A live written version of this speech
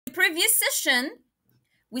previous session,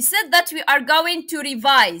 we said that we are going to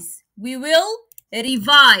revise. We will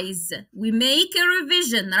revise. We make a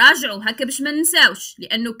revision. راجعوا هكا باش ما ننساوش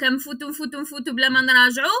لأنه كم نفوتوا بلا ما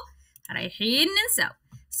نراجعوا رايحين ننساو.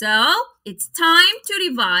 So it's time to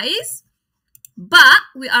revise, but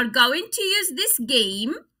we are going to use this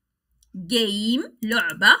game.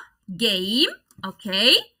 لعبة game.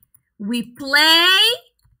 Okay. We play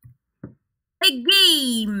a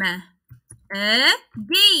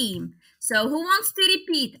game. So who wants to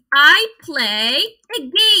repeat? I play a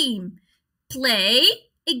game. Play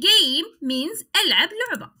a game means ألعب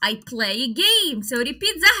لعبة. I play a game. So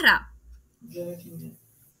repeat زهرة.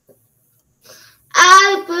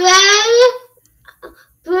 I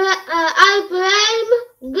play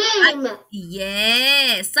game.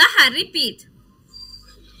 Yes. صح. Repeat.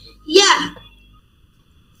 Yeah.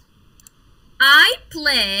 I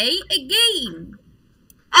play a game.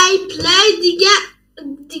 I play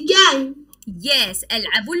the game. Yes.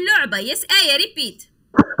 ألعب اللعبة. Yes. آية. Repeat.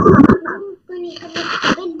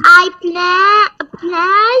 I play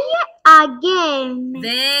a game.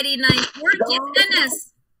 Very nice work. Yes, Anas.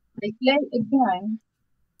 I play a game.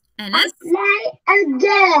 Anas? Play a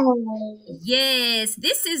game. Yes,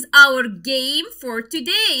 this is our game for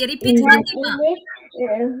today. Repeat, Fatima.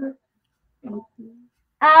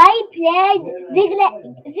 I played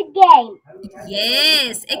the game.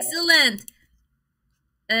 Yes, excellent.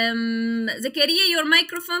 Zakaria, your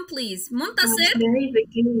microphone, please. Muntasir?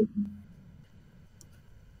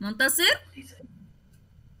 Muntasir?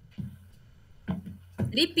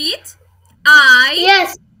 Repeat.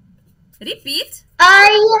 Yes. Repeat.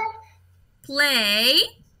 I play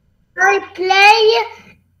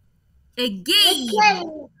a game.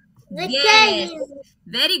 Yes.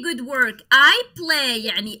 Very good work. I play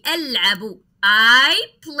يعني ألعب. I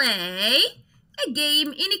play a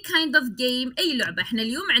game, any kind of game, أي لعبة. احنا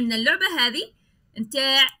اليوم عندنا اللعبة هذه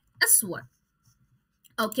نتاع الصور.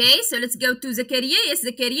 Okay, so let's go to Zakaria. Yes,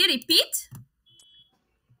 Zakaria, repeat.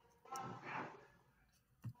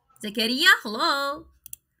 Zakaria, hello.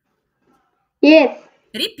 Yes.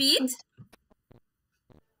 Repeat.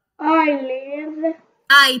 I live.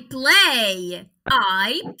 I play.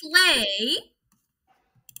 I play.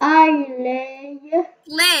 I lay.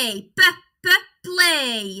 Play.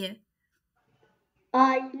 Play.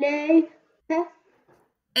 I lay.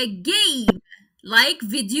 A game. Like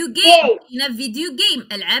video game. In a video game.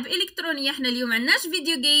 ألعاب إلكترونية. احنا اليوم عندناش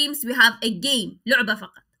video games. We have a game. لعبة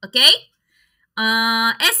فقط. Okay?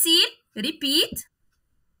 Asil, repeat.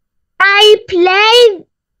 I play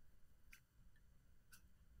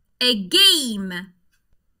a game.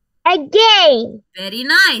 A game. Very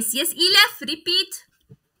nice. Yes, Ilaf, repeat.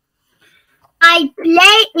 I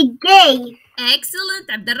play a game. Excellent.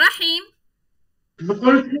 Abdurrahim.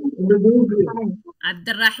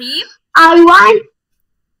 Abdurrahim.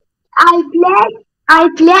 I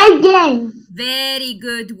play game. Very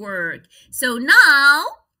good work. So now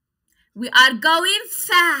we are going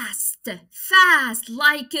fast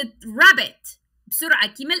like a rabbit. بسرعة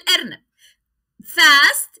كيما الأرنب.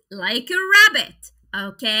 Fast like a rabbit.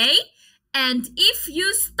 Okay? And if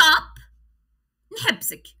you stop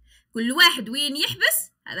نحبسك. كل واحد وين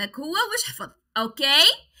يحبس هذاك هو وش حفظ. Okay?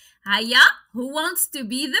 هيا. Who wants to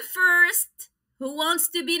be the first? Who wants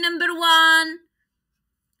to be number one?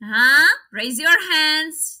 Raise your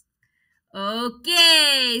hands.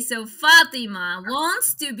 Okay, so Fatima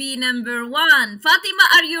wants to be number one. Fatima,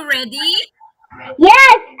 are you ready?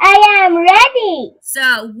 Yes, I am ready.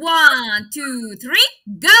 So 1, 2, 3,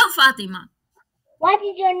 go, Fatima. What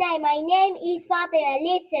is your name? My name is Fatima.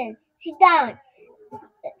 Listen, sit down,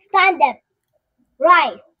 stand up,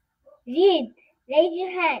 rise, read, raise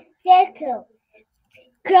your hand, circle,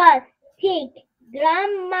 cross, tick,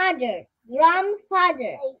 grandmother,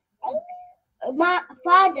 grandfather,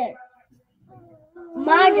 father,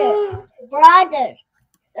 mother, brother,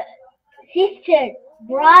 sister,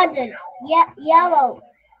 brother, yellow,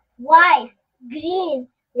 white, green,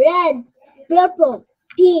 red, purple,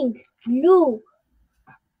 pink, blue,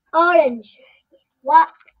 orange,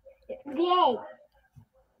 gray,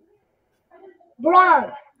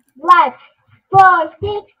 brown, black, 4,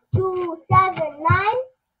 6, 2, 7, 9,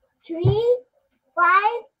 3, 5,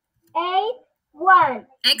 8, 1.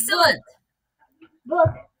 Excellent.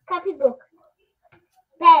 Book, copybook,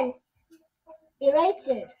 pen,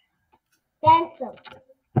 eraser, pencil,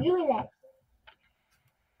 ruler,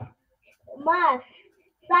 math,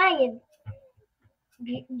 science,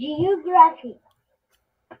 geography,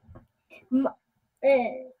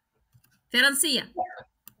 فرنسية.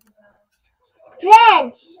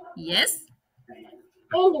 French. Yes.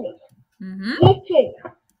 English. Mm-hmm. History.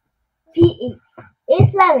 PE.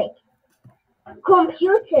 Islamic.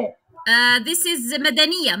 Computer. This is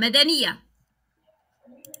مدنية.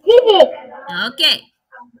 Civics. Okay.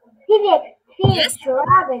 Civics. Fish. Yes.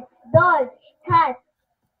 Rabbit. Dog. Cat.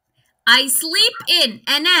 I sleep in.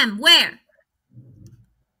 أنام. Where?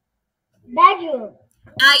 Bedroom.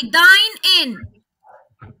 I dine in.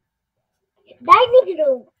 Dining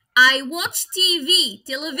room. I watch TV.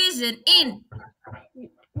 Television in.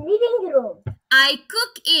 Living room. I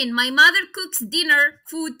cook in. My mother cooks dinner.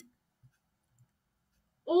 Food.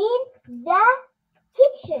 In the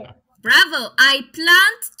kitchen. Bravo. I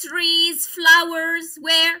plant trees, flowers.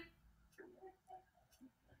 Where?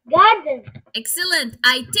 Garden. Excellent.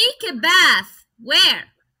 I take a bath.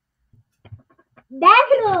 Where?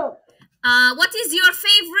 Bathroom. What is your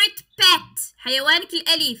favorite pet? حيوانك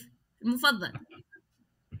الأليف المفضل.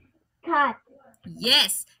 Cat.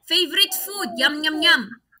 Yes. Favorite food? Yum, yum, yum.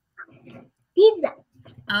 Pizza.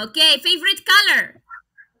 Okay. Favorite color?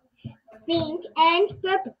 Pink and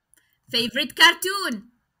purple. Favorite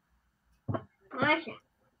cartoon? Masha.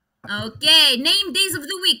 Okay. Name days of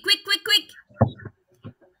the week. Quick, quick, quick.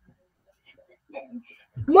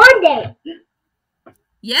 Monday.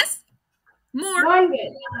 Yes? More. Monday.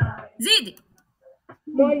 زيدي.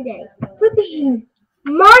 Monday.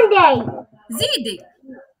 Monday. زيدي.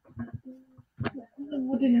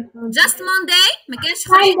 Just Monday. ما كانش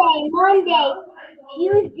فرق. Sunday. Monday.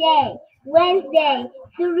 Tuesday. Wednesday.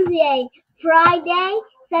 Thursday. Friday.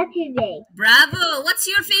 Saturday. Bravo. What's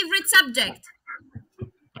your favorite subject?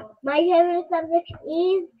 My favorite subject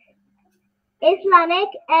is Islamic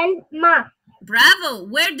and math. Bravo.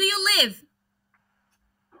 Where do you live?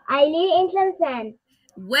 I live in Tanzania.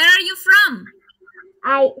 Where are you from?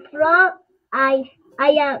 I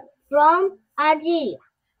am from Algeria.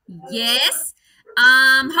 Yes.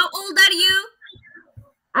 How old are you?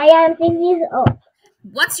 I am 6 years old.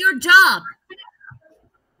 What's your job?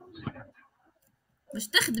 وش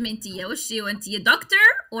تخدمي انتيا؟ وش انتيا doctor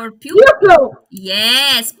or pupil? Pupil.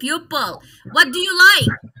 Yes, pupil. What do you like?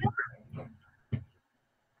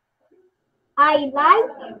 I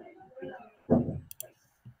like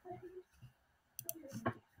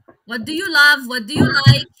What do you love? What do you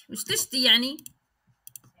like? وش تشتي يعني؟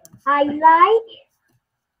 I like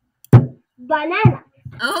banana.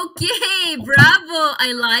 Okay, bravo.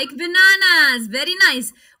 I like bananas. Very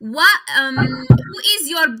nice. What who is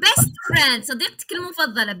your best friend? صديقتك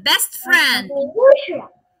المفضلة. Best friend. Bushra.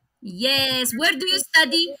 Yes. Where do you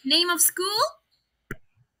study? Name of school?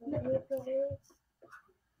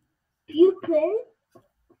 Pupil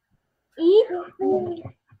is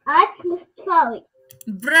at Mustafawi.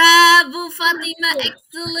 Bravo, Fatima.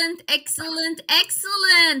 Excellent, excellent,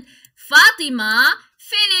 excellent. Fatima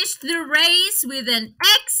finished the race with an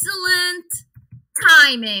excellent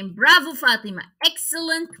timing. Bravo, Fatima.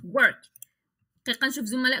 Excellent work. دقيقة نشوف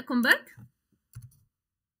زملائكم برك.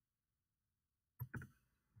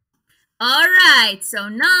 All right. So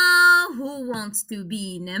now who wants to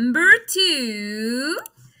be number 2?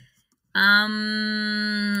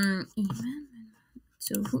 Iman.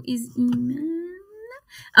 So who is Iman?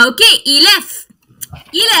 Okay, Elif.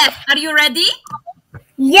 Elif, are you ready?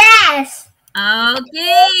 Yes.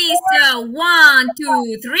 Okay, so 1,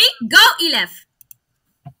 2, 3, go, Elif.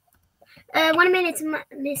 1 minute,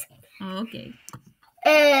 miss. Okay.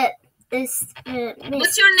 Miss.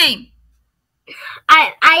 What's your name?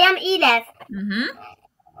 I am Elif.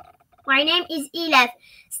 My name is Elif.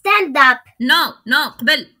 Stand up. No,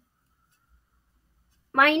 قبل.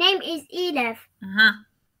 My name is Elif.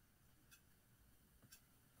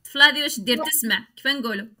 الطفلة هذه واش دير تسمع؟ كيف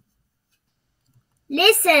نقولوا؟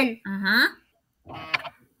 Listen.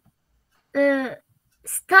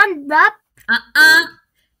 Stand up.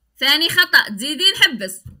 ثاني خطأ، تزيدي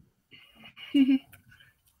نحبس.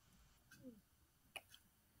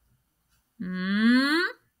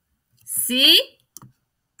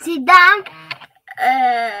 Sit down.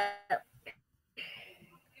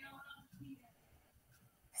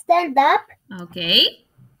 Stand up. Okay.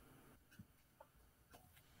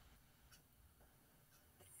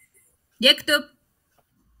 يكتب.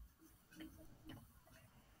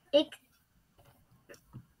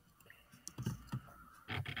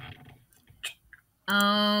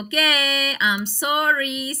 Okay, I'm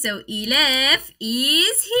sorry. So Elif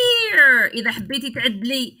is here. إذا حبيتي تعد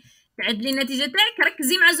لي النتيجة تاعك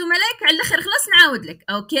ركزي مع زملائك على الآخر خلاص نعاود لك.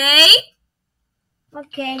 Okay?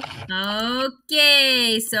 Okay.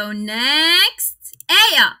 Okay, so next.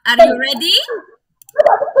 Aya, are you ready?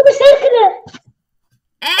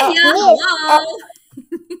 Aya, hello.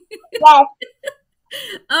 Yes.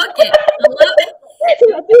 Okay, hello.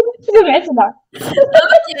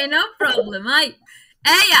 Okay, no problem. Hi.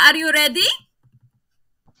 Aya, are you ready?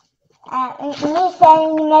 لسن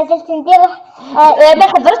ما زلت ندير ما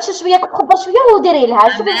خبرتش شويه خبر شويه وديري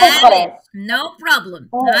لها شوفي بغيت تقرين. No problem.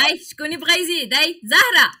 هاي شكون يبغى يزيد؟ هاي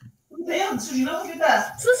زهرة.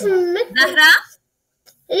 زهرة.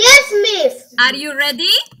 Yes, miss. Are you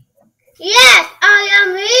ready? Yes, I am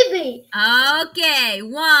ready. Okay,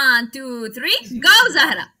 1, 2, 3, go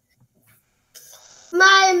Zahra.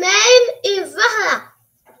 My name is Zahra.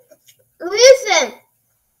 Listen.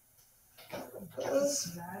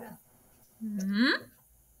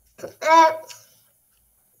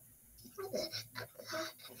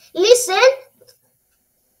 Listen.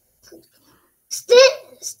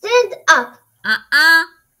 Stand up.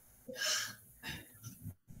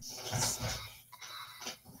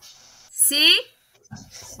 See?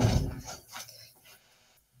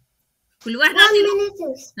 كل واحد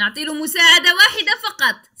نعطي له مساعدة واحدة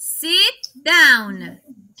فقط. Sit down.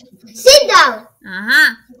 Sit down.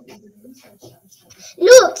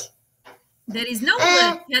 Look. There is no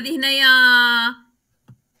look. هذه هنا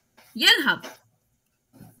ينهض.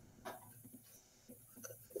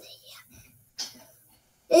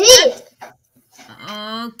 Read.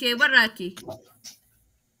 اوكي وراكي.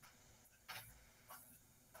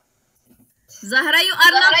 زهرة you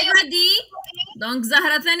are not ready. دونك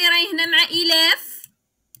زهرة ثاني راهي هنا مع إيلاف.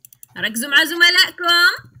 ركزوا مع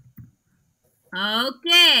زملائكم.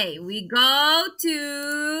 Okay, we go to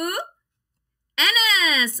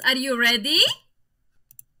Anas. Are you ready?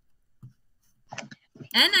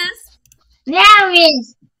 Anas? There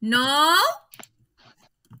is. No?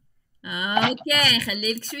 Okay,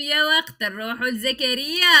 خلي لك شوية وقت. نروحوا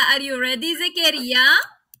لزكريا. Are you ready زكريا?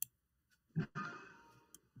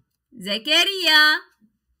 زكريا.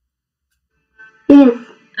 Yes.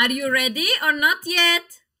 Are you ready or not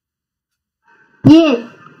yet? Yes.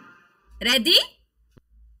 Ready?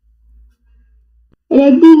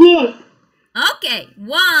 Ready, yes. Okay,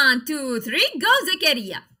 1, 2, 3, go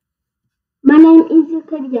Zakaria. My name is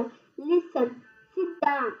Zakaria. Listen, sit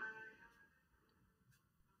down.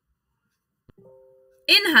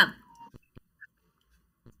 انهض.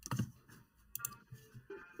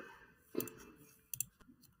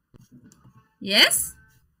 Yes?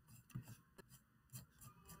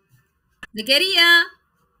 Zakaria.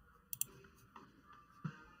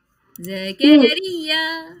 Zakaria.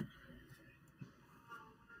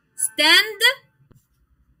 Stand.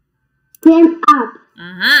 Stand up.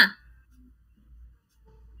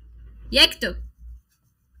 يكتب.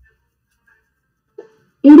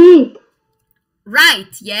 Read.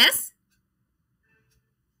 Right, yes?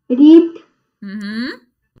 Read.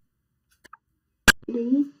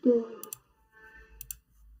 Read.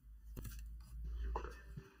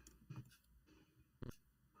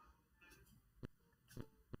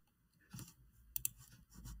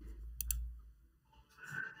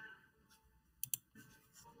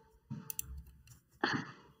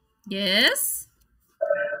 Yes.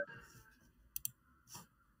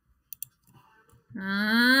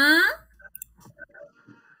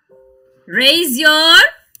 Raise your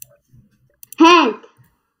hand.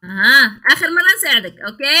 آخر مرة نساعدك.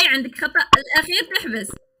 أوكي عندك خطأ الأخير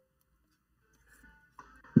تحبس.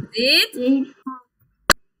 زيد.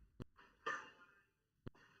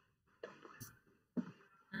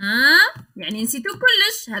 يعني نسيتوا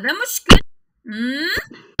كلش. هذا مشكل.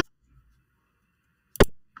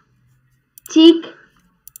 Tick.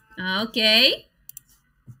 اوكي.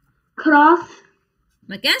 Cross.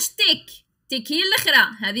 ما كانش تيك. تيك هي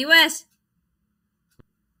الاخرى. هذه واش؟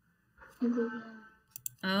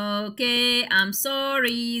 اوكي I'm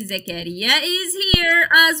sorry. Zakaria is here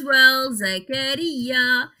as well.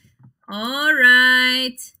 Zakaria.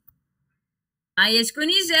 alright. هيا شكون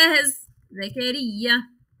يجهز؟ زكريا.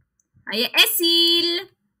 هيا أسيل.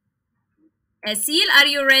 أسيل are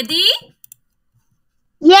you ready?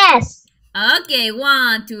 Yes. Okay,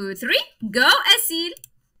 1, 2, 3, go Asil.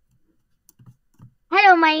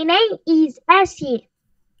 Hello, my name is Asil.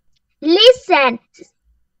 Listen.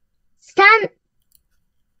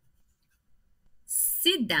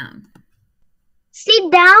 Sit down.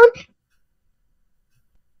 Sit down.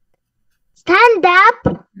 Stand up.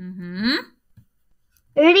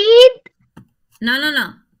 Read.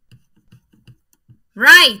 No.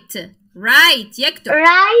 Right. يكتب.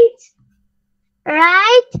 Right.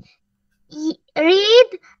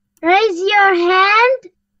 Read. Raise your hand.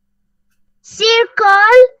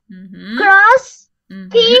 Circle. Cross.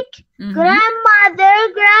 Tick. Grandmother.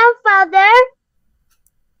 Grandfather.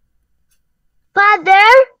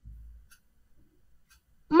 Father.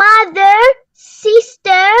 Mother.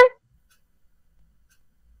 Sister.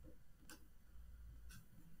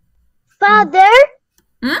 Father.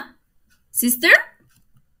 Sister.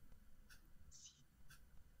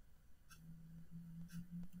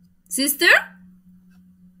 sister.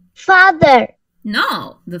 Father. No,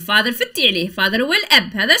 the father فتي عليه. father هو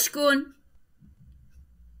الأب. هذا شكون؟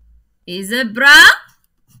 is a brother.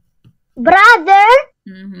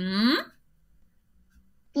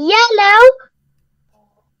 Yellow,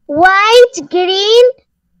 white, green,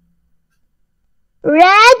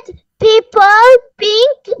 red, purple,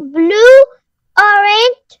 pink, blue,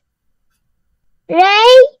 orange,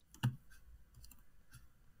 gray,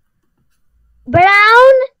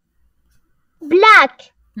 brown, black.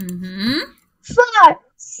 4,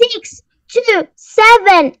 6, 2,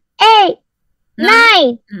 7, 8,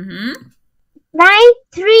 9, 9,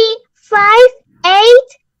 3, 5,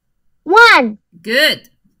 8, 1. Good.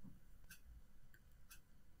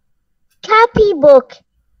 Copybook.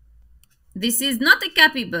 This is not a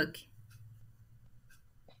copybook.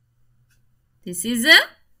 This is a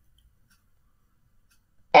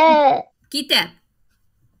كتاب.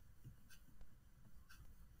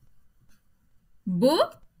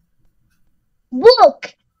 book.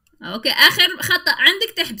 اوكي اخر خطأ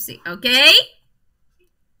عندك تحبسي. اوكي.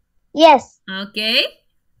 Yes. اوكي.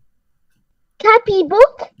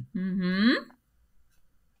 Copybook.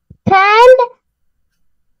 Pen.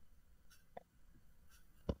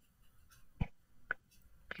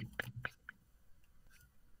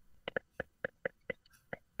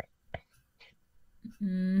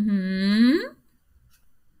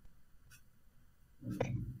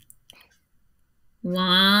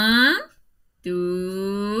 One,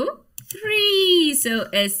 2, 3. So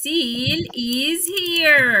a seal is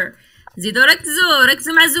here. زيدوا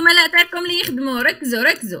ركزوا مع الزملاء تاعكم اللي يخدموا.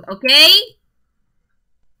 ركزوا. Okay.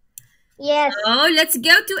 Yes. So let's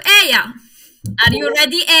go to Aya. Are you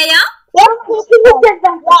ready, Aya? Yes.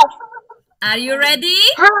 Are you ready?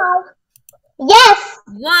 Yes.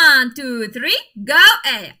 1, 2, 3. Go,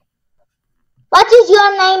 Aya. What is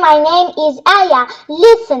your name? My name is Aya.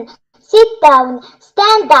 Listen. Sit down.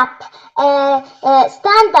 Stand up.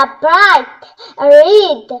 Stand upright.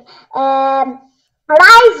 Read.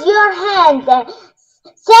 Raise your hand.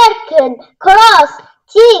 Circle. Cross.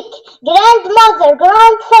 Tick. Grandmother.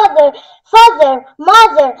 Grandfather. Father.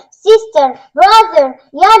 Mother. Sister. Brother.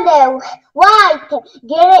 Yellow. White.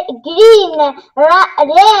 Green.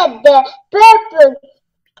 Red. Purple.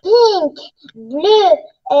 Pink. Blue.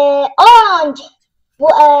 Orange.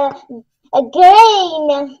 Green.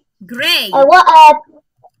 Gray.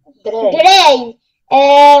 Gray.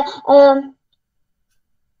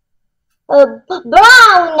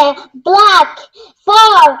 Brown. Black.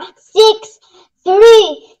 4, 6,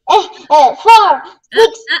 3, 4,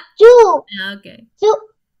 6, 2. Okay. 2.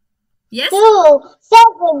 Yes. 2,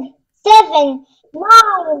 7, 7,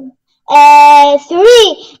 9,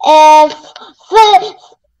 3,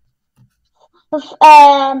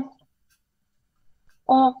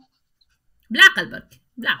 بلا قلبك.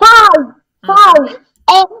 بلا. 5,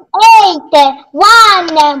 8,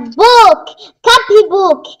 1, book,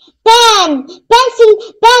 copybook, pen, pencil,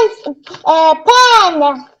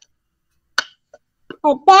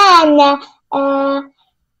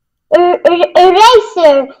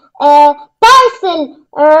 eraser, pencil,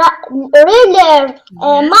 ruler,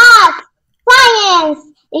 math, science,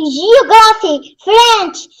 geography,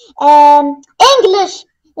 French, English,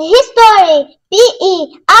 history, PE,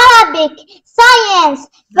 Arabic, science,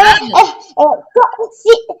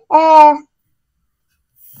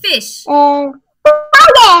 fish.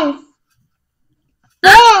 Science,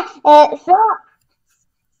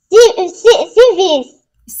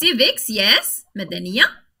 civics. Yes. مدنية.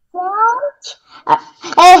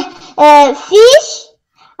 fish,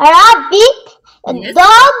 rabbit, Yes.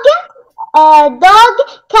 dog,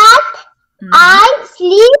 cat. I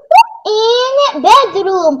sleep in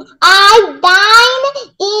bedroom. I dine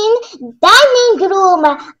in dining room.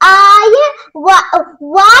 I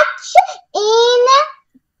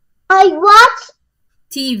watch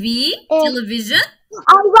TV. Television.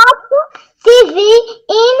 I watch TV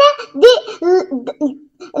in the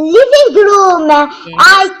living room. Yes.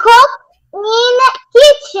 I cook in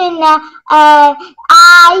kitchen.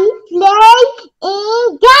 I play in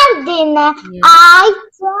garden. Yes. I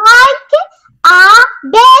take a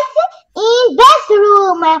bath in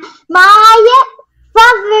bathroom. My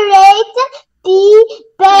favorite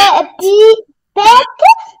pet.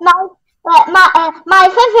 My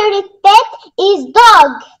favorite pet is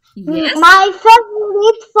dog. Yes. My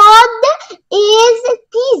favorite food is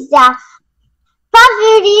pizza.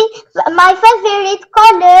 My favorite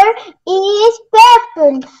color is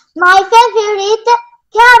purple. My favorite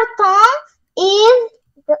cartoon is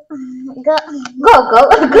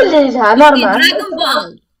جوجل كلها نورمال. Dragon Ball.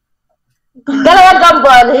 دراغون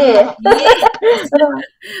بول هي. Yes.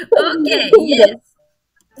 Okay. Yes.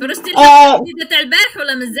 فرشتي الحلقة تاع البارح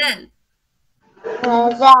ولا مازال؟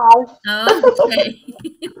 مازال. اوكي.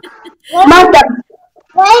 مادام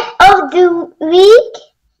day of the week.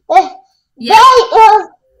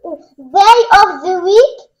 Day of the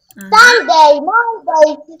week. Sunday, Monday,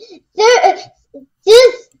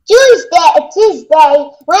 Tuesday,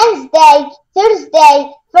 Wednesday, Thursday,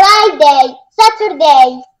 Friday, Saturday.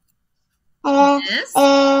 Yes.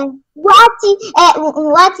 What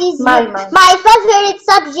is my favorite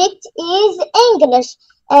subject is English.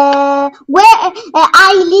 Where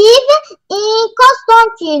I live in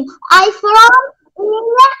Constantine. I'm from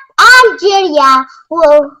Algeria.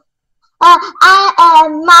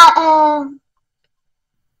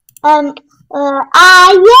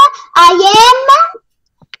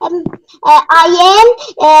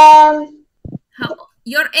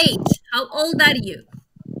 Your age? How old are you?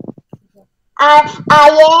 I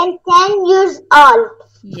am 10 years old.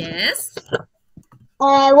 Yes.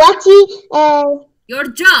 What is your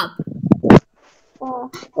job?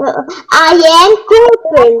 I am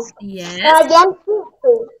pupil. Yes. I am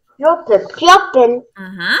pupil. What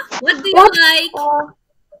do you like?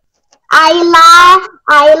 I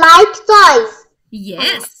like toys.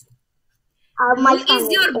 Yes. Who is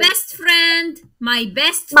your best friend? My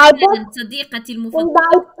best friend. صديقتي المفضلة.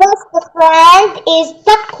 My best friend is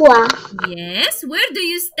Taqwa. Yes. Where do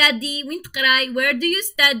you study? وين تقراي? Where do you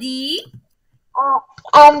study?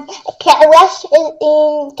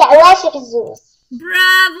 كعواش الزوز.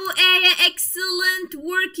 Bravo, Aya. Excellent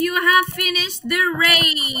work. You have finished the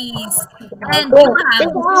race. And you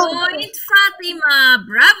have point, Fatima.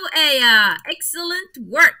 Bravo, Aya. Excellent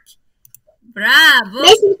work. Bravo.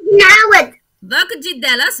 نعاود. ذاك تجي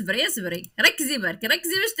لا اصبري اصبري. ركزي برك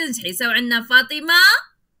ركزي باش تنجحي. سو عندنا فاطمة.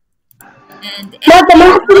 And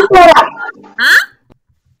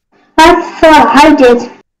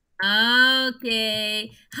Okay.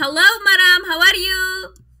 Hello, Maram. How are you?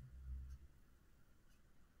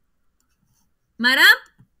 مرام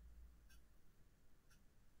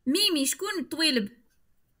ميمي شكون طويلب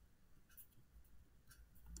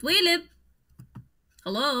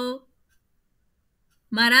hello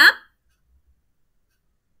مرام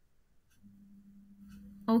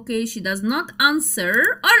okay she does not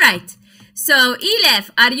answer. All right, so Elif,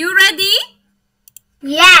 are you ready?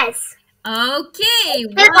 Yes. Okay,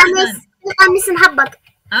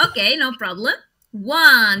 okay, no problem.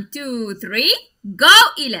 1 2 3 go.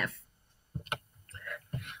 Elif,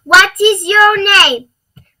 what is your name?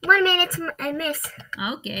 1 minute, miss.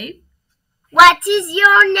 Okay. What is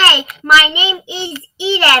your name? My name is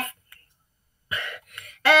Elif.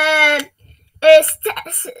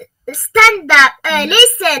 Stand up.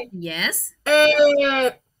 Listen. Yes.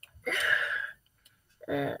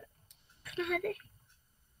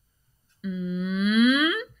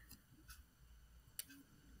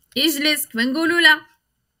 اجلس كيف نقولوا لا.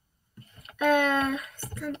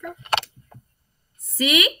 Stand up.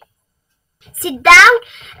 Sit down.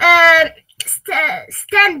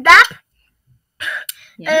 Stand up.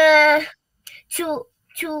 Yeah. To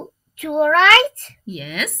right.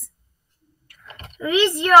 Yes.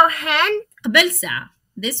 Raise your hand. قبل ساعة.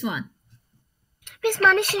 This one. بس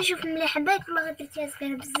معليش نشوف مليح بالك والله غير درتيها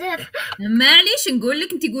صغيرة بزاف. معليش نقول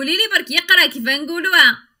لك انت قولي لي برك يقرا كيف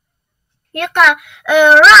نقولوها. يقرا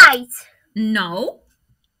right. No.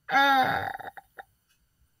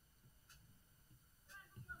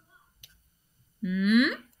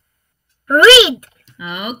 Read.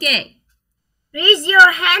 Okay. Raise your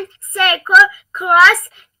hand, circle, cross,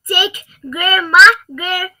 take, grandma,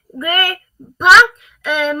 grandpa,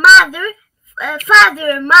 mother,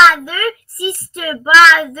 father, mother, sister,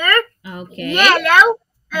 brother. Okay. Yellow,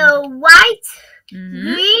 white,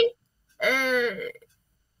 green,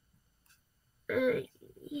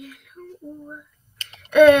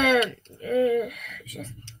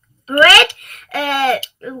 red,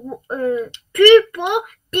 purple,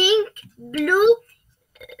 pink, blue,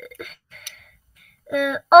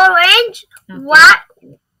 orange, white.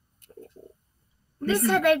 بس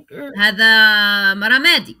هذا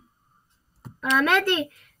رمادي.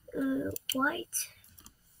 وايت.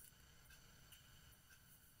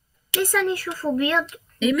 ليش أنا أشوفه بيض؟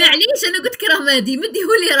 إيه معليش أنا قلت لك رمادي،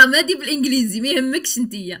 مديهولي رمادي بالإنجليزي ما يهمكش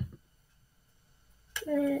أنتيا.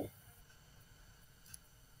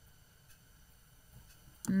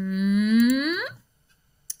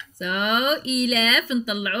 So إلف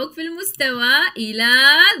نطلعوك في المستوى إلى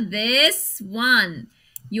this one.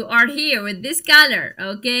 You are here with this color,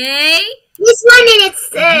 okay? This one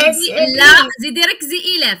it's لا زيدي ركزي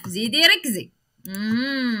إلف، زيدي ركزي.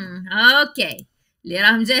 Okay. اللي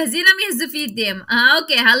راهم جاهزين راهم يهزوا في يديهم.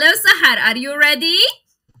 Okay. Hello سحر, are you ready?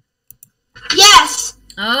 Yes.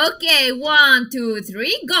 Okay, 1, 2,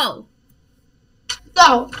 3, go.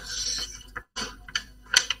 Go.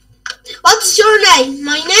 What's your name?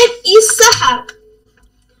 My name is Sahar.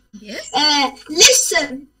 Yes.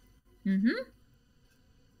 Listen. Mm-hmm.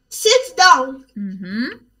 Sit down. Mm-hmm.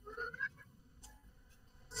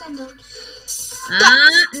 Sit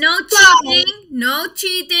down. No cheating. No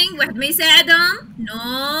cheating. واحد ما يساعدهم.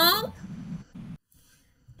 No.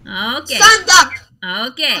 Okay. Stand up.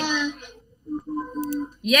 Okay.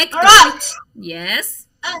 يكتب. Right. Yes.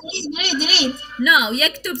 read. No,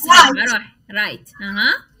 يكتب صح. روح. Right.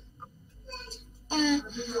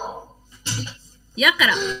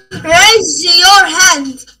 يقرأ. Raise your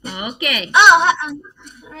hand. Okay.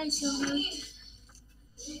 Raise your hand.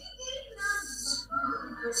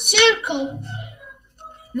 Circle.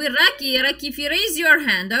 وين راكي في raise your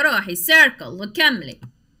hand. روحي circle وكملي.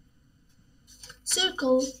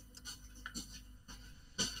 Circle.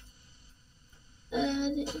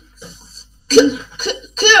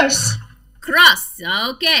 Curse. Cross.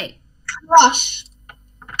 Okay. Crush.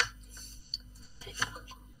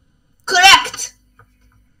 Correct.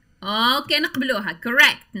 Okay, نقبلوها.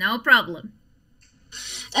 Correct. No problem.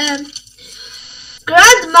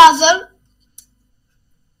 Grandmother.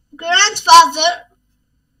 Grandfather.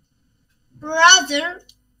 Brother.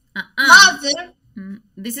 Mother.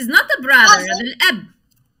 This is not a brother. Father. الأب.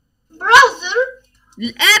 Brother.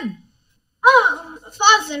 الأب.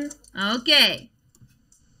 Father. Okay.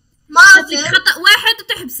 Mother. خطأ واحد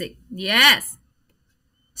وتحبسي. Yes.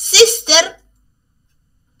 Sister.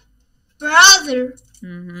 Brother.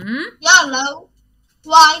 Yellow.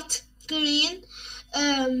 White. Green.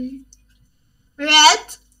 Red.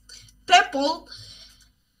 Purple.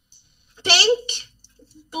 Pink.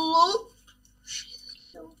 Blue.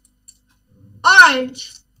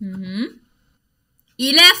 Orange.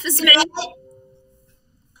 إلاف اسمعي.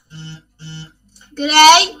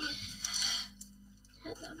 Gray.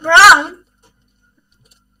 Brown.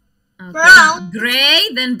 Okay. Brown. Gray,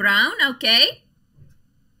 then brown. Okay.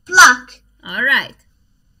 Black. All right.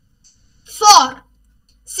 4,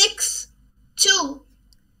 6, 2,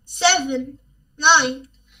 7, 9,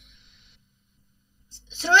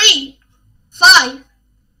 3, 5,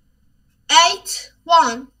 8,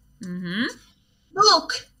 1.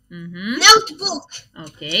 Book. Notebook.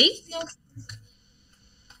 Okay.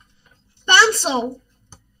 Pencil.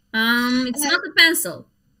 It's not a pencil.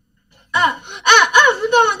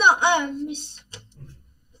 Miss.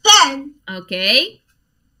 Pen. Okay.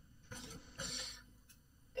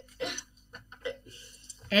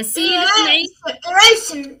 أسيل اسمعي.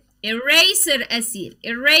 Eraser. Eraser أسيل.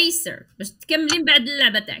 Eraser. باش تكملين بعد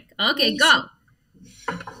اللعبة تاعك. Okay, go.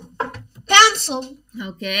 Pencil.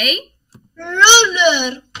 Okay.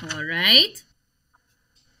 Ruler. All right.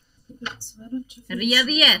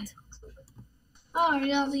 الرياضيات.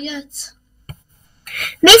 رياضيات.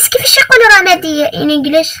 ميس كيفاش يقولوا رمادية in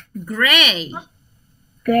English؟ Gray.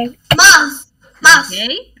 Great. Math.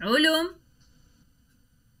 Okay. علوم.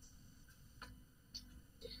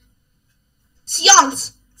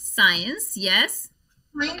 Science. Science. Yes.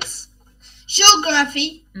 Science.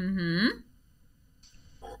 Geography.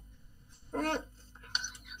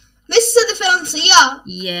 Miss الفرنسية.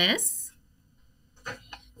 Yes.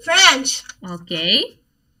 French. Okay.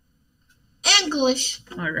 English.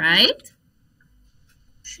 All right.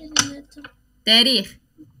 تاريخ.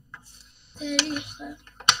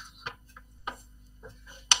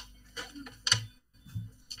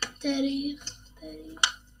 تاريخ.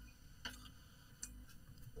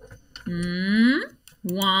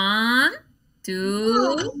 1,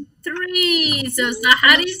 2, 3. So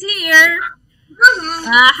Sahar is here.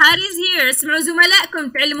 Sahar is here. اسمعوا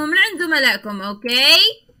زملائكم. تعلموا من عند زملائكم. Okay.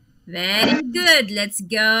 Very good. Let's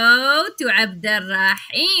go to عبد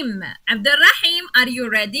الرحيم. عبد الرحيم, are you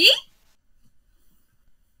ready?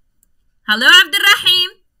 Hello, عبد الرحيم.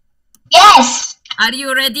 Yes. Are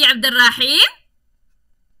you ready, عبد الرحيم?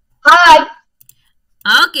 Hi.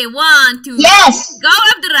 Okay, 1, 2. Yes. Go,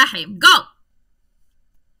 عبد الرحيم. Go.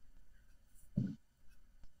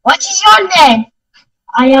 What is your name?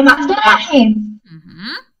 I am Abdurrahim.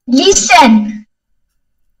 Listen.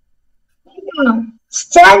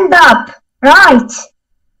 Stand up. Right.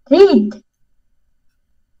 Read.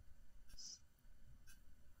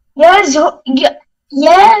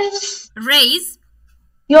 Yes. Raise.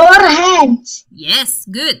 Your hands. Yes,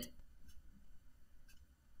 good.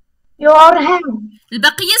 Your hand.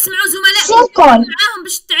 البقية اسمعوا زملائكم. Circle. معاهم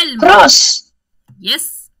باش تعلموا. Cross.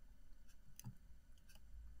 Yes.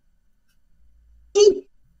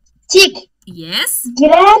 Tick. Yes.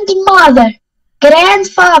 Grandmother.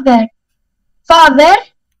 Grandfather. Father.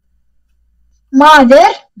 Mother.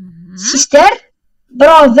 Sister.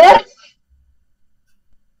 proverb,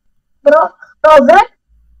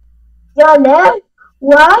 yellow,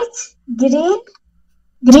 white, green,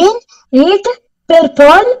 red,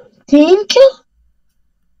 purple, pink,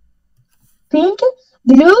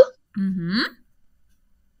 blue,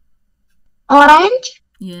 orange,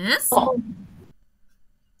 Yes.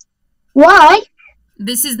 white,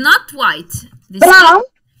 This is not white. This brown,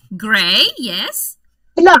 is gray. Yes.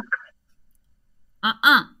 black,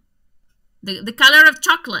 The color of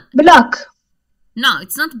chocolate. black, No,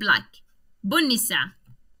 it's not black. بني الساعة.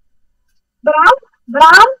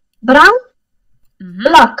 brown,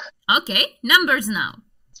 black. Okay, numbers now.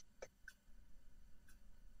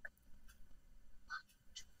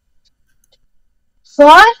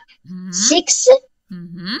 4, 6,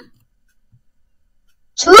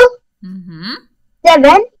 2,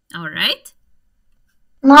 7, All right.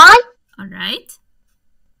 9, All right.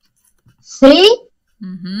 3,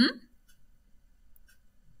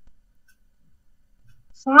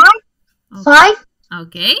 5,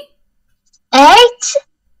 Okay. 8,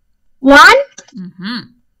 1,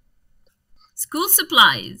 School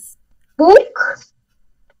supplies. book,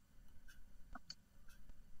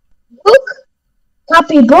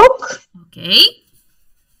 copybook, Okay.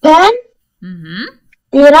 pen,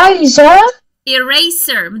 eraser,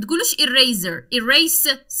 Eraser. ما تقولوش eraser. Erase.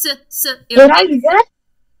 eraser,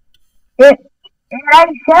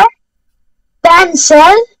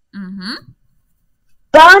 pencil,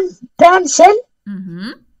 pencil,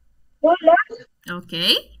 ruler,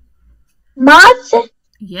 Okay. math,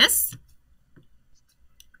 Yes.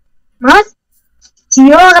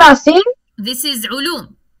 geography, This is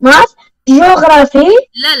علوم. geography,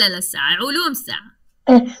 لا ساعة. علوم ساعة.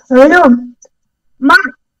 علوم,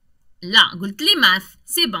 لا قلت لي ماث.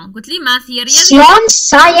 سي بون. قلت لي ماث هي رياضة. science,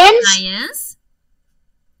 ساينس.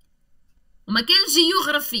 وما كان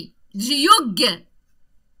جيوغرافي.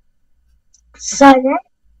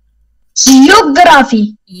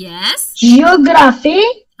 geography, Yes. geography,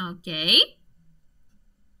 Okay.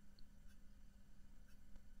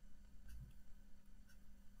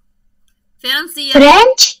 فرنسية.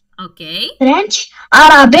 French, Okay.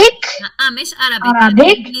 Arabic, مش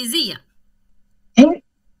Arabic. إنجليزية.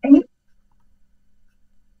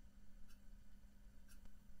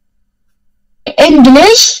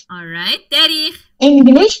 English, Alright. تاريخ.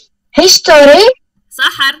 history,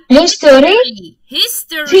 صحر. history,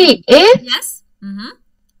 History. Yes.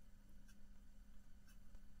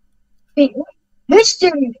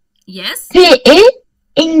 history, Yes.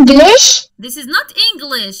 English, This is not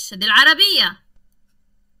English. دي العربية.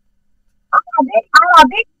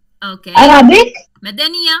 Okay. Arabic,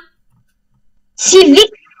 مدنية.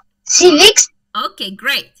 civics, Okay,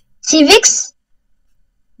 great. civics,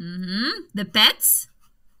 The pets.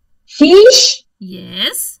 fish,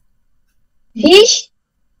 Yes.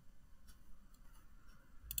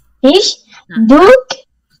 book,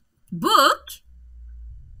 Book.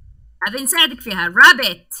 هذا نساعدك فيها.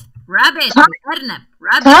 Rabbit. أرنب.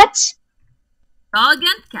 Rabbit. cat, Dog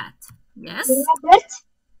and cat. Yes. rabbit,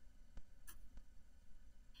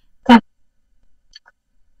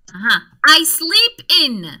 I sleep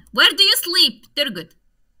in. Where do you sleep? ترقد.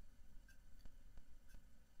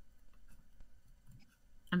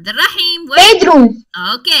 عبد الرحيم. Where? bedroom,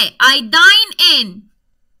 Okay. I dine in.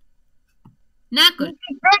 ناكل.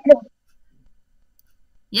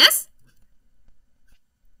 Yes.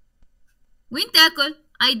 وين تاكل؟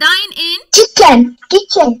 I dine in. kitchen,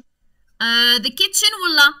 The kitchen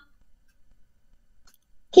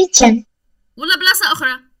ولا بلاصة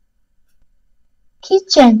أخرى؟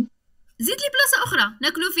 kitchen, زيد لي بلاصة أخرى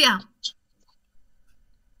ناكلوا فيها.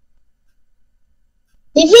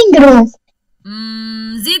 living room,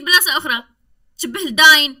 زيد بلاصة أخرى تشبه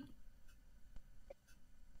الداين.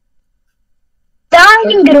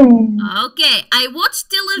 dining room, Okay. I watch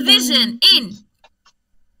television in.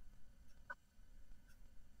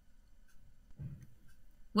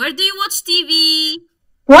 Where do you watch TV?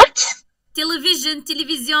 what? Television.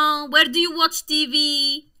 Where do you watch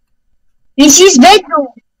TV? This is bedroom,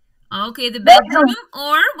 Okay, the bedroom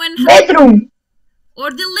or bedroom, or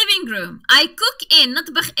the living room. I cook in.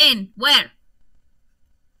 نطبخ in. Where?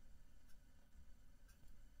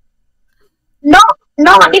 no,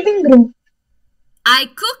 living room, I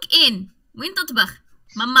cook in. وين تطبخ؟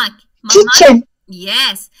 ماماك. kitchen,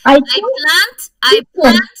 Yes. I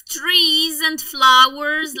plant trees and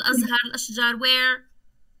flowers. الأزهار الأشجار. Where?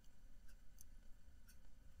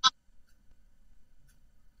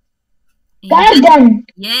 garden,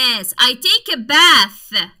 Yes. I take a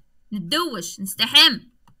bath. نتدوش. نستحم.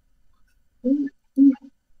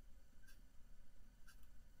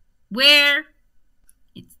 Where?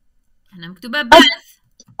 هنا مكتوبة bath.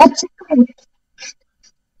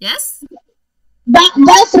 Yes?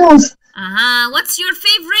 bathroom. What's your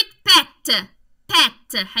favorite pet?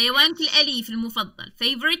 Pet حيوانك الأليف المفضل.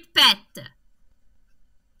 Favorite pet.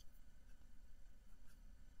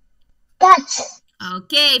 Cat.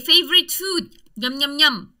 Okay. Favorite food. Yum yum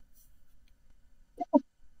yum.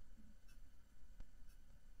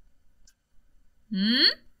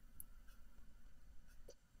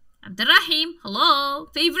 Abdurrahim, hello.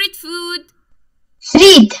 Favorite food?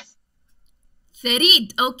 Thread.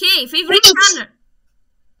 Farid. Okay. Favorite color?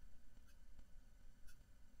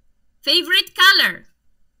 Favorite color?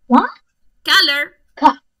 What? Color.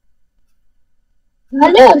 Color.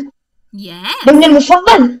 Yes. لون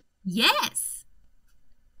المفضل. Yes.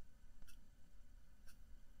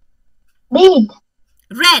 Read.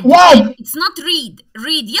 Red. Red. It's not read.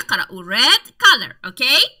 Read يقرأ. Red color.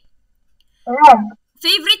 Okay. Red.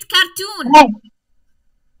 Favorite cartoon? Red.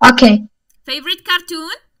 Okay. Favorite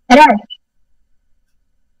cartoon? Red.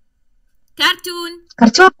 Cartoon.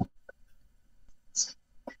 Cartoon.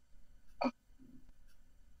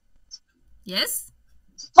 Yes.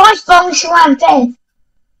 SpongeBob SquarePants.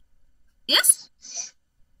 Yes.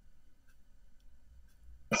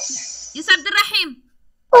 Yes, Abdurrahim.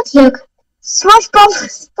 What look? SpongeBob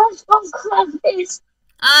SquarePants.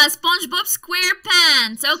 SpongeBob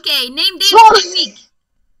SquarePants. Okay. Name days of the week.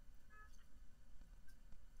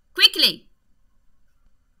 Quickly.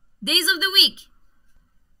 Days of the week.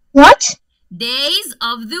 What? Days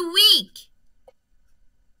of the week.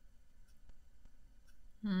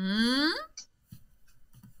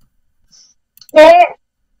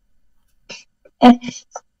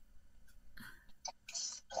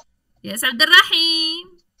 Yes,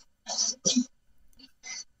 Abdurrahim.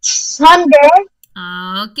 Sunday.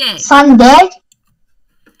 Okay. Sunday.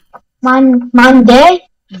 Monday.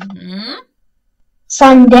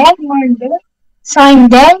 Sunday. Monday.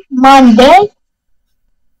 Sunday. Monday.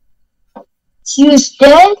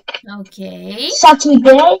 Tuesday. Okay.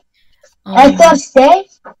 Saturday. Thursday.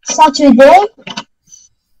 Saturday.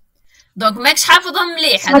 دونك ماكش حافظهم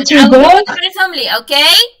مليح. هذا تعاودوا تعرفهم لي.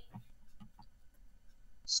 Okay.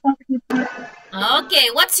 Okay.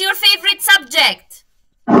 What's your favorite subject?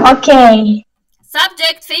 Okay.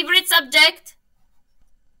 Subject. Favorite subject.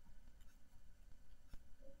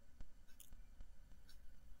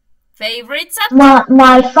 Favorite subject.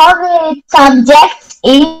 My favorite subject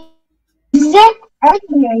is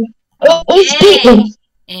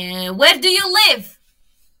PE. Where do you live?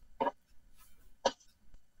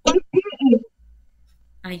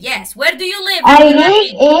 Yes. Where do you live? I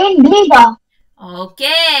live in Blida.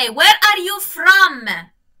 Okay. Where are you from?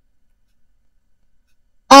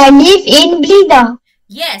 I live in Blida.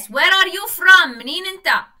 Yes. Where are you from? منين انت؟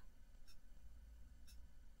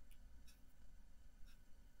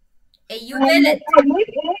 أي بلد؟ I live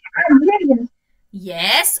in Algeria.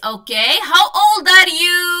 Yes. Okay. How old are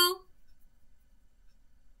you?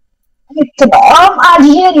 I'm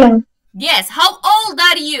Algerian. Yes. How old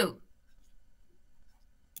are you?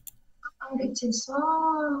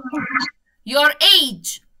 Your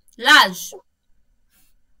age. L'âge.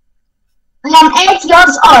 I am 8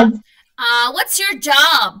 years old. What's your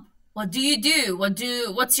job? What do you do?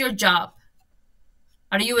 What's your job?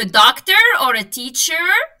 Are you a doctor or a teacher?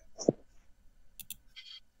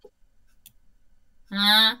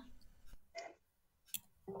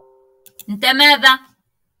 أنت ماذا؟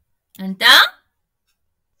 أنت؟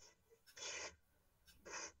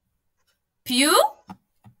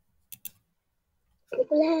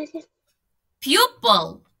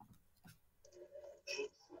 Pupil.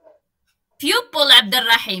 Pupil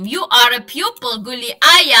Abdurrahim. You are a pupil. قولي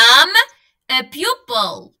I am a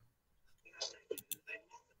pupil.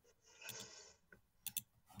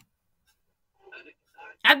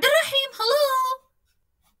 Abdurrahim, hello.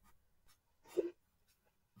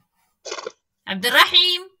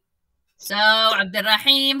 Abdurrahim. So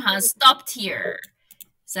Abdurrahim has stopped here.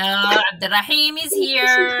 So Abdurrahim is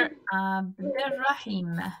here.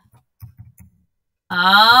 Abdurrahim.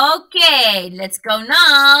 Okay, let's go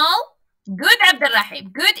now. Good,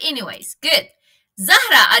 Abdurrahim. Good anyways. Good.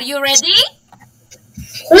 Zahra, are you ready?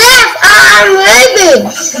 Yes, I'm ready.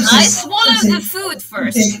 Swallow the food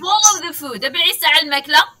first. Swallow the food. ابلعي ساعة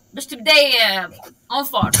الماكلة باش تبداي on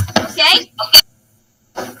form. Okay?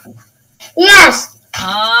 Yes.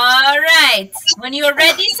 All right. When you're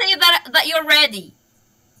ready, say that you're ready.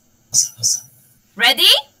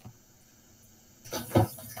 Ready?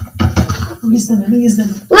 1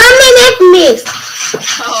 minute, miss.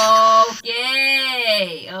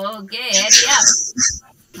 Okay. Okay. Hurry up.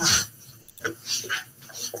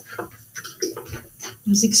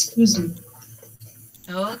 Please excuse me.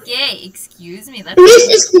 Okay, excuse me. Miss,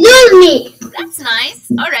 excuse me. That's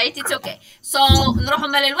nice. All right, it's okay. So نروحوا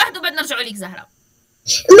مال الواحد وبعد نرجعوا لك زهرة.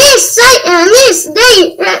 Miss,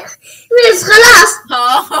 Miss خلاص.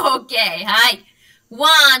 Okay, hi.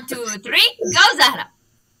 1 2 3 go زهرة.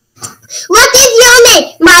 What is your name?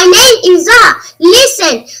 My name is Zahra.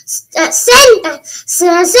 Listen,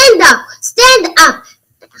 stand up,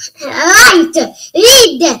 write,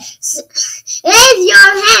 read, raise your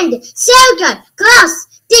hand, circle, cross,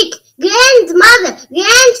 tick, grandmother,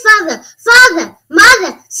 grandfather, father,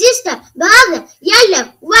 mother, sister, brother, yellow,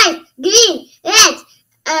 white, green, red,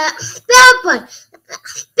 purple,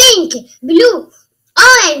 pink, blue,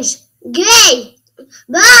 orange, gray,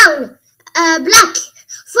 brown, black.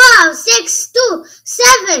 4, 6, 2,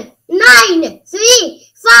 7, 9, 3,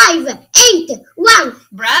 5, 8, 1.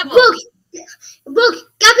 Bravo.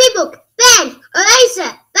 Book, copybook, pen,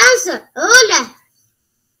 eraser, pencil, ruler,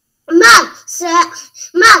 math, science,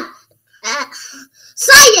 math,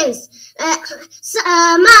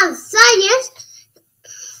 science,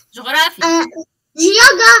 جغرافي.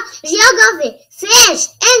 geography, French,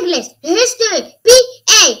 English, history,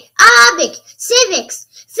 PA, Arabic, civics,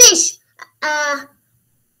 fish,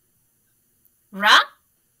 rabbit,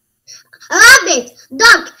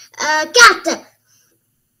 dog, cat.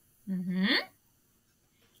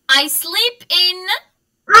 I sleep in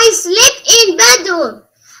bedroom.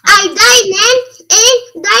 I dine in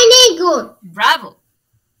dining room. Bravo.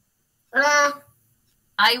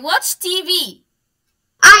 I watch TV.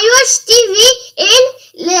 I watch TV in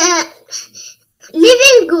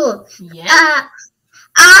living room. Yeah.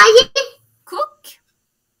 I cook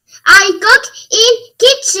in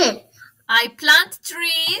kitchen. I plant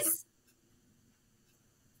trees.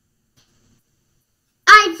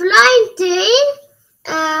 I plant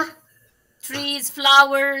trees,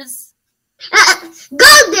 flowers.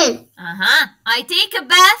 Garden. I take a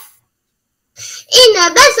bath. In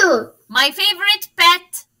a bathroom. My favorite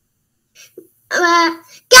pet.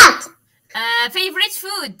 Cat. Favorite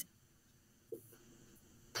food.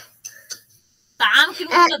 طعامك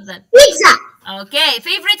المفضل. Pizza. Okay.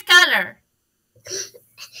 Favorite color.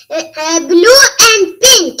 Blue and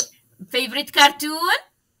pink. Favorite cartoon.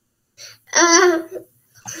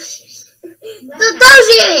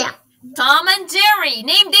 Tom and Jerry.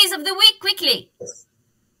 Name days of the week quickly.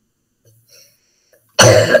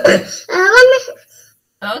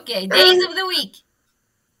 Okay, days of the week.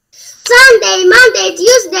 Sunday, Monday,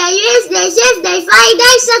 Tuesday, Wednesday, Thursday,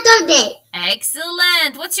 Friday, Saturday.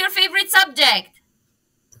 Excellent. What's your favorite subject?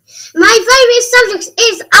 My favorite subject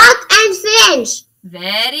is art and French.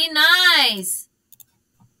 Very nice.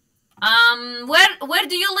 Where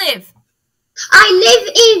do you live? I live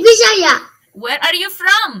in Vijaya. Where are you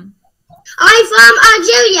from? I'm from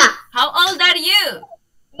Algeria. How old are you?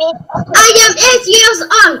 I am 8 years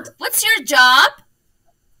old. What's your job?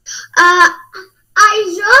 I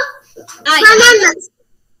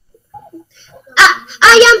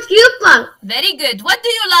am pupil. Very good. What do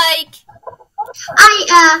you like? I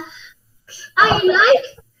like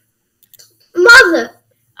mother.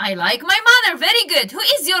 I like my mother. Very good. Who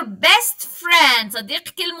is your best friend?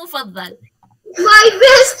 صديقك المفضل. My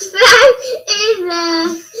best friend is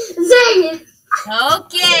Zainab.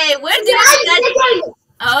 Okay. Where do you study?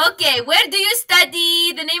 Okay. Where do you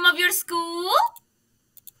study? The name of your school?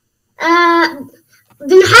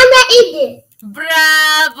 بن حمائدة.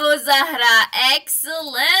 Bravo, Zahra.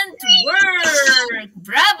 Excellent work.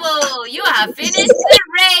 Bravo. You have finished the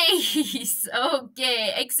race.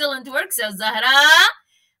 Okay. Excellent work. So Zahra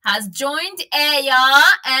has joined Aya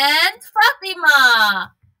and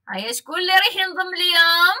Fatima. هيا شكون اللي راح ينضم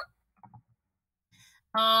اليوم؟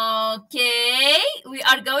 Okay. We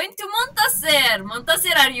are going to Montasir.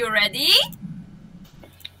 Montasir, are you ready?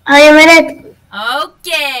 I am ready.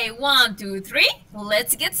 Okay. 1 2 3.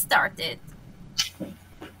 Let's get started.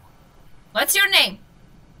 What's your name?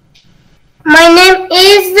 My name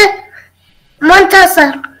is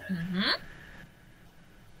Montasir.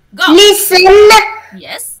 Go. Listen.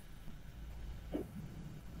 Yes.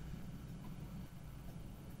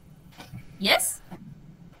 Yes.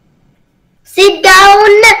 Sit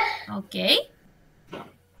down. Okay.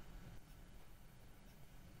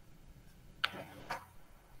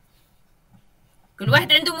 كل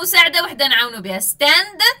واحد عنده مساعدة واحدة نعاونوا بها.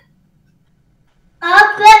 Stand.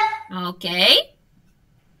 Up. Okay.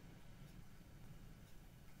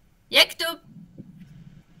 يكتب.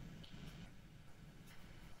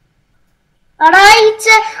 Right.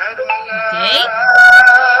 Okay.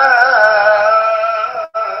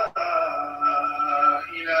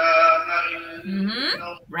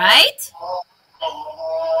 Right.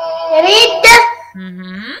 Read.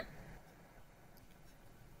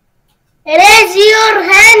 Raise your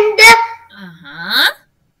hand.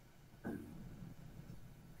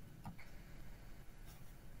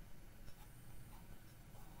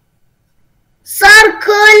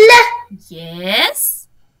 Circle. Yes.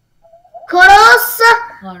 Cross.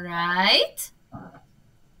 All right.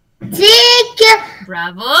 Take.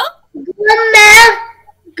 Bravo.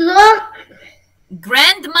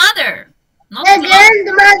 Grandmother. Not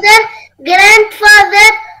grandmother. Grandfather.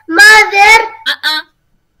 Mother.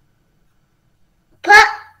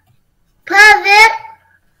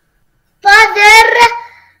 Father.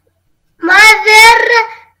 Mother.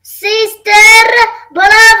 Sister.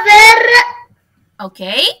 Brother.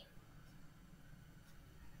 Okay.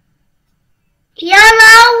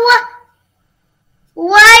 Yellow,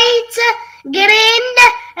 white, green,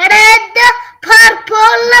 red,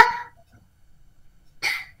 purple,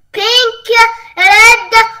 pink,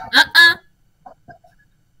 red.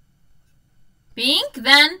 Pink,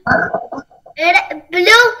 then?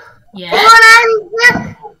 Blue, yes.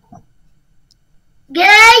 Orange,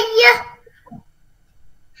 gray,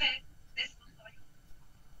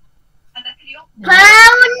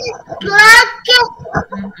 brown, black,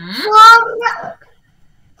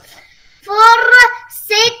 4,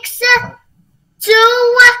 6,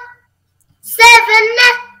 2, 7,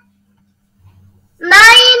 9,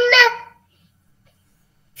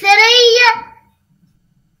 3,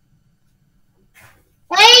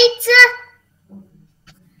 8.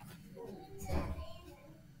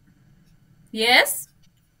 Yes.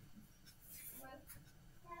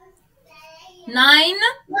 9.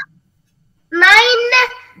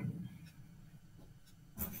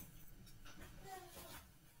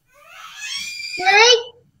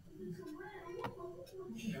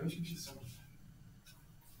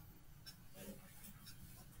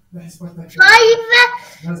 5,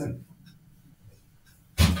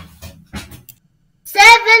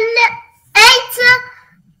 7, 8,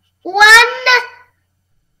 1.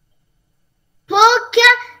 Book,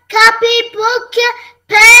 copybook,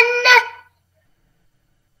 pen,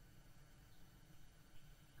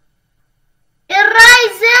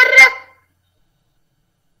 eraser,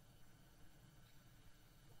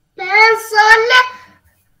 pencil,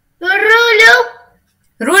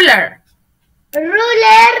 Ruler.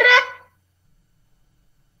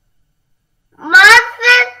 math.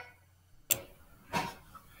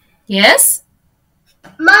 Yes.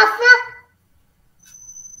 Math.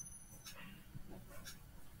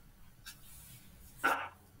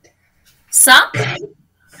 Sa.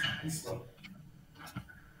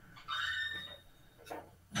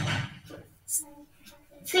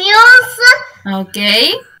 Science.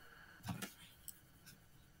 Okay.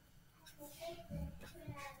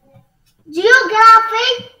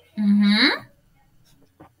 Geography.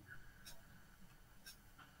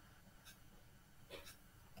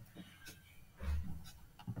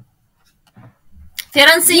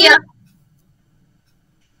 فرنسية.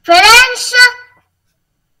 French.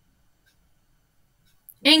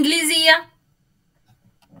 إنجليزية.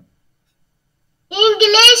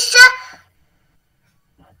 English.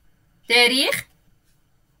 تاريخ.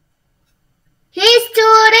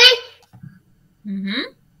 History.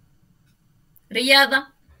 رياضة.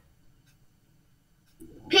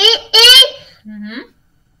 PE.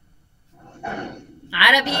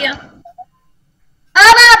 عربية.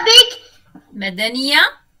 Arabic. مدنية.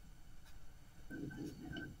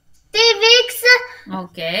 Civics.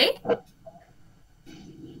 Okay.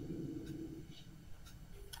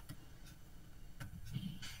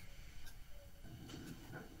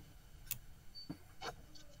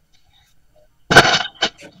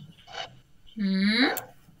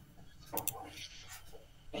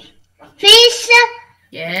 Fish.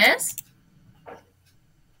 Yes.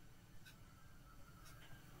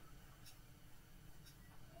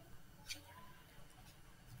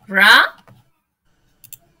 Ra.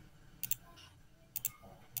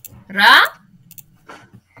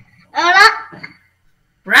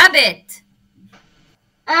 Rabbit.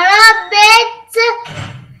 Rabbit.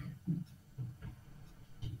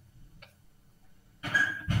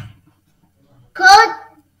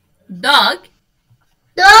 Dog.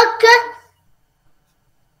 Dot.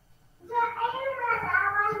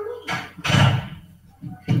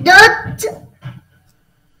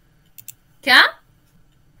 Cat.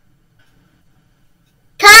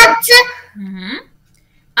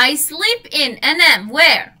 I sleep in أنام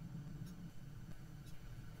where?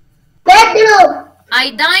 Bedroom.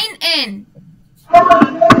 I dine in.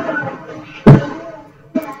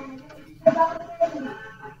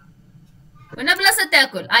 ونبلة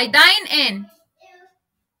ستاكل. I dine in.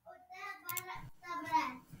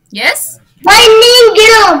 Yes? Dining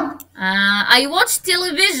room. I watch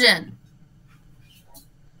television.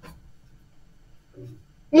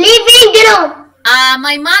 living room.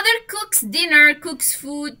 My mother cooks dinner, cooks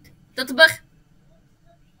food. تطبخ.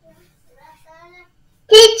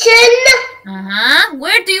 Kitchen.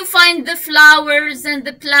 Where do you find the flowers and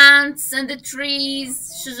the plants and the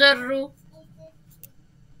trees? شجر.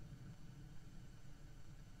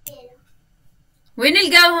 وين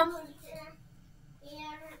نلقاهم؟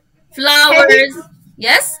 Flowers.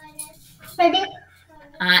 Yes?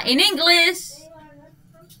 In English.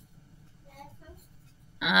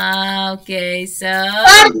 Okay, so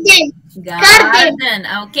garden.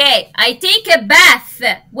 Okay, I take a bath.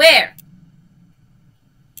 Where?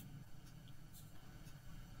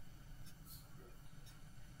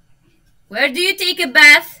 Where do you take a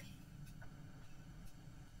bath?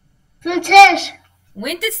 فلترش.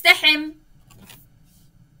 وين تستحم؟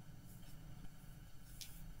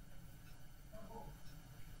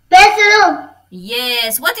 bathroom.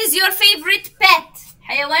 Yes. What is your favorite pet?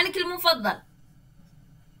 حيوانك المفضل.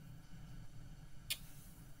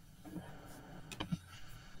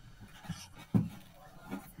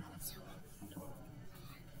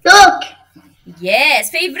 Dog. Yes.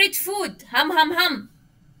 Favorite food. Hum.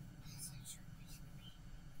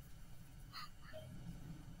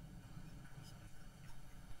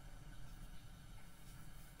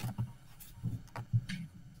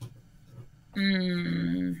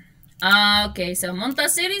 Okay, so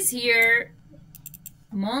Montasir is here.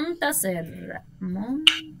 Montasir.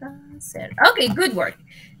 Okay, good work.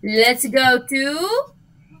 Let's go to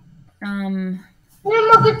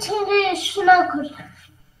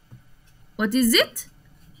what is it?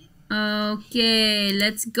 Okay,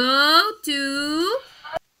 let's go to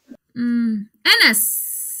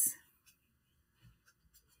Anas.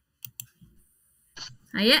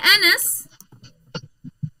 Hiya, Anas.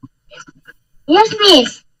 Yes,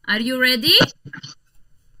 miss. Are you ready?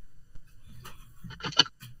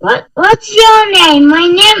 What's your name? My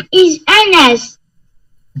name is Anas.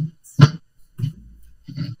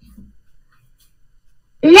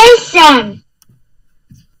 Listen.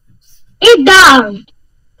 Sit down.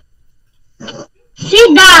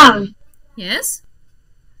 Sit down. Yes.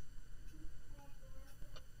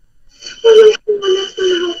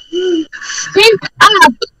 Stand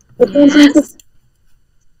up. Yes.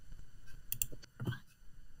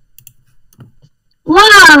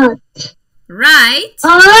 What? Right.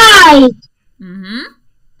 All right.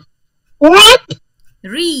 What?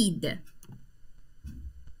 Read.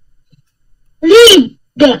 Read.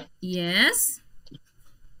 Yes.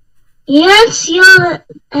 Yes, your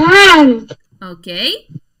hand. Okay.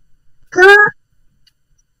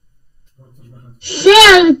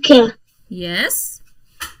 Silk. Yes.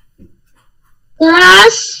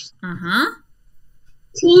 Glass.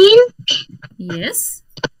 Sink. Yes.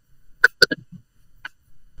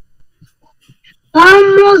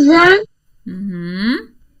 Grandmother.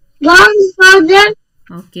 Grandfather.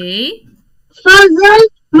 Okay. Father.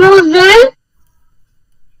 Mother.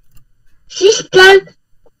 Sister.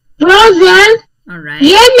 Brother. All right.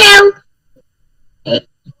 Yellow.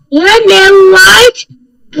 White.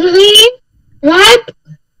 Green. Red.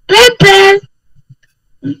 Purple.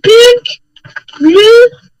 Pink. Blue.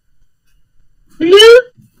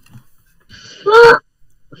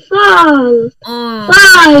 Fall. Oh.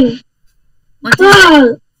 5.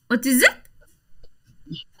 What is it?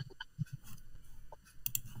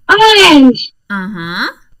 Orange.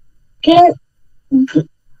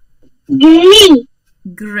 Green.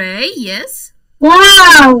 Gray. Yes.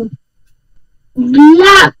 Brown.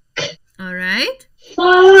 Black. All right.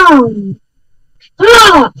 Four.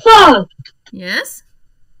 Yes.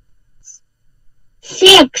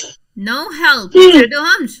 6. No help. 2.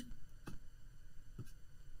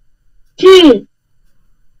 2.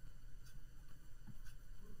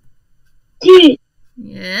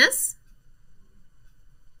 Yes.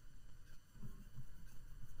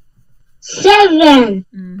 7.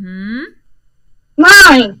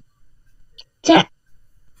 9.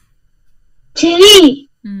 3.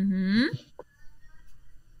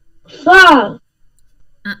 4.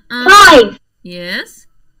 5. Yes.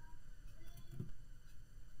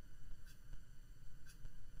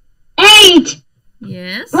 8.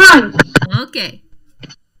 Yes. 1. Okay.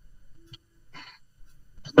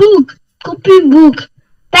 Book. Copybook.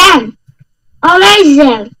 Pen.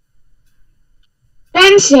 Eraser.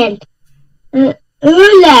 Pencil.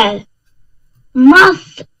 Ruler.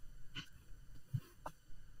 Math.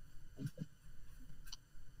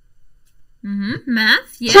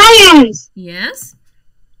 Math. Yes. Science. Yes.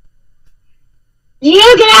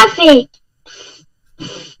 Geography.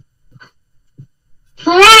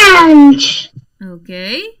 French.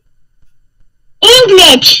 Okay.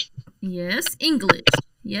 English. Yes. English.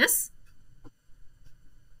 Yes.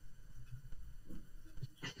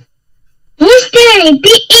 history,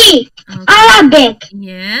 PE, Arabic,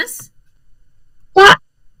 Yes.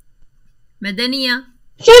 مدنية.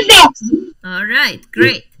 civics, All right,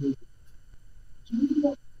 great.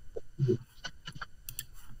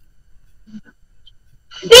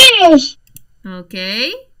 Finnish,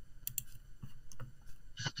 Okay.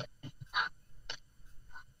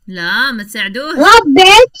 لا ما تساعدوه.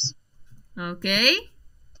 rabbit, Okay.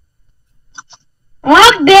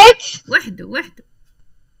 rabbit, وحده.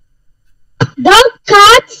 dog,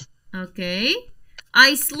 cat, Okay.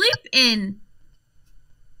 I sleep in.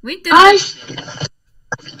 وين I تبدأ؟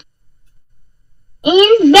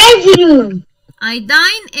 in bedroom. I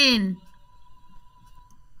dine in.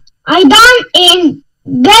 I dine in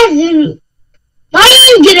bedroom.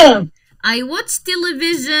 Dining room. I watch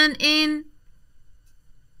television in.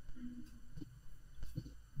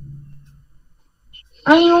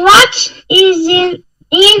 I watch is in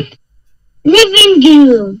living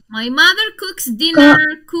room. My mother cooks dinner.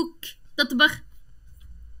 Cook. تطبخ.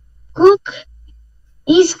 Cook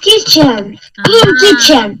is kitchen. In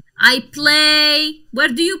kitchen. I play. Where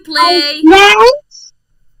do you play?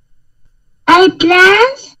 I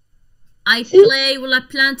plant. I play. Will I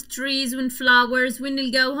plant trees and flowers? وين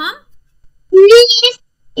نلقاوهم؟ Trees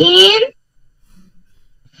in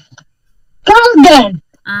garden.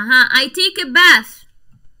 I take a bath.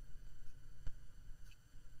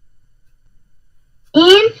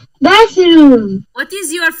 In bathroom. What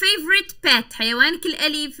is your favorite pet? حيوانك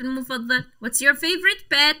الأليف المفضل. What's your favorite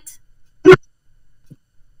pet?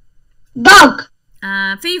 Dog.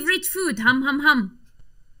 Favorite food? Hum.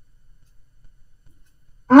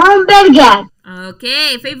 Hamburger.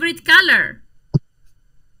 Okay. Favorite color?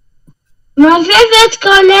 My favorite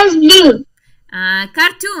color is blue.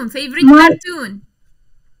 Cartoon. Favorite My- cartoon?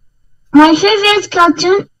 My favorite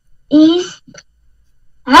cartoon is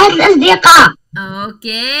هاد الأصدقاء.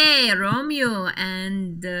 Okay. Romeo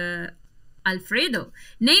and Alfredo.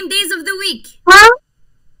 Name days of the week.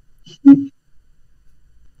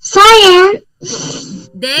 Science.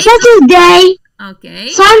 Days? Saturday. Okay.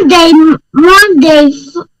 Sunday. Monday.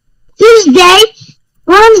 Tuesday.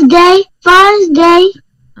 Wednesday. Thursday.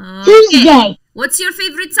 Okay. Tuesday. What's your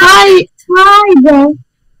favorite subject? Friday.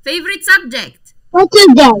 Favorite subject?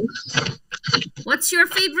 Saturday. What's your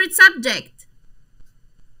favorite subject?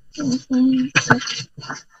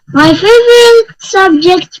 My favorite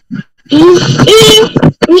subject is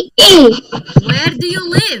PE. Where do you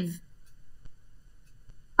live?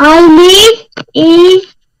 I live in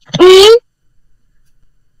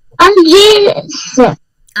Algiers.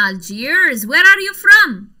 Algiers. Where are you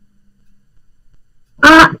from?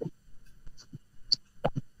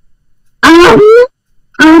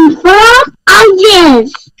 I'm from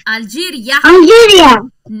Algiers. Algeria. Algeria.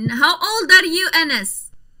 How old are you,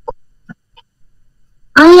 Anas?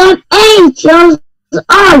 I am 8 years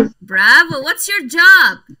old. Bravo. What's your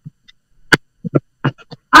job?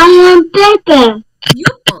 I am Pepper.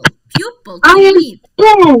 Pupil. I am Tilmid.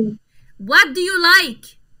 pen. What do you like?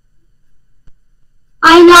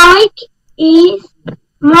 I like is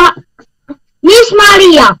Miss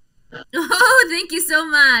Maria. Oh, thank you so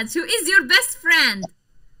much. Who is your best friend?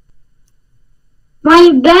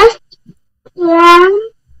 My best friend.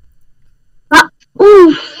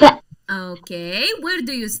 Okay. Where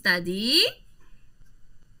do you study?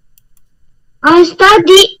 I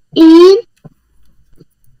study in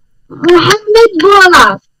Mohammed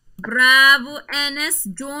Bola. Bravo, Anas.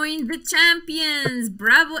 Join the champions.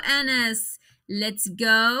 Bravo, Anas. Let's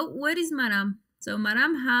go. Where is Maram? So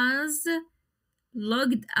Maram has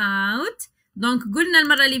logged out. دونك قلنا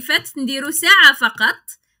المرة اللي فاتت نديرو ساعة فقط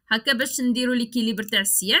هكا باش نديرو ليكيليبر تاع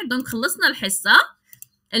السياع. دونك خلصنا الحصة.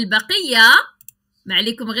 البقية ما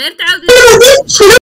عليكم غير تعاودوا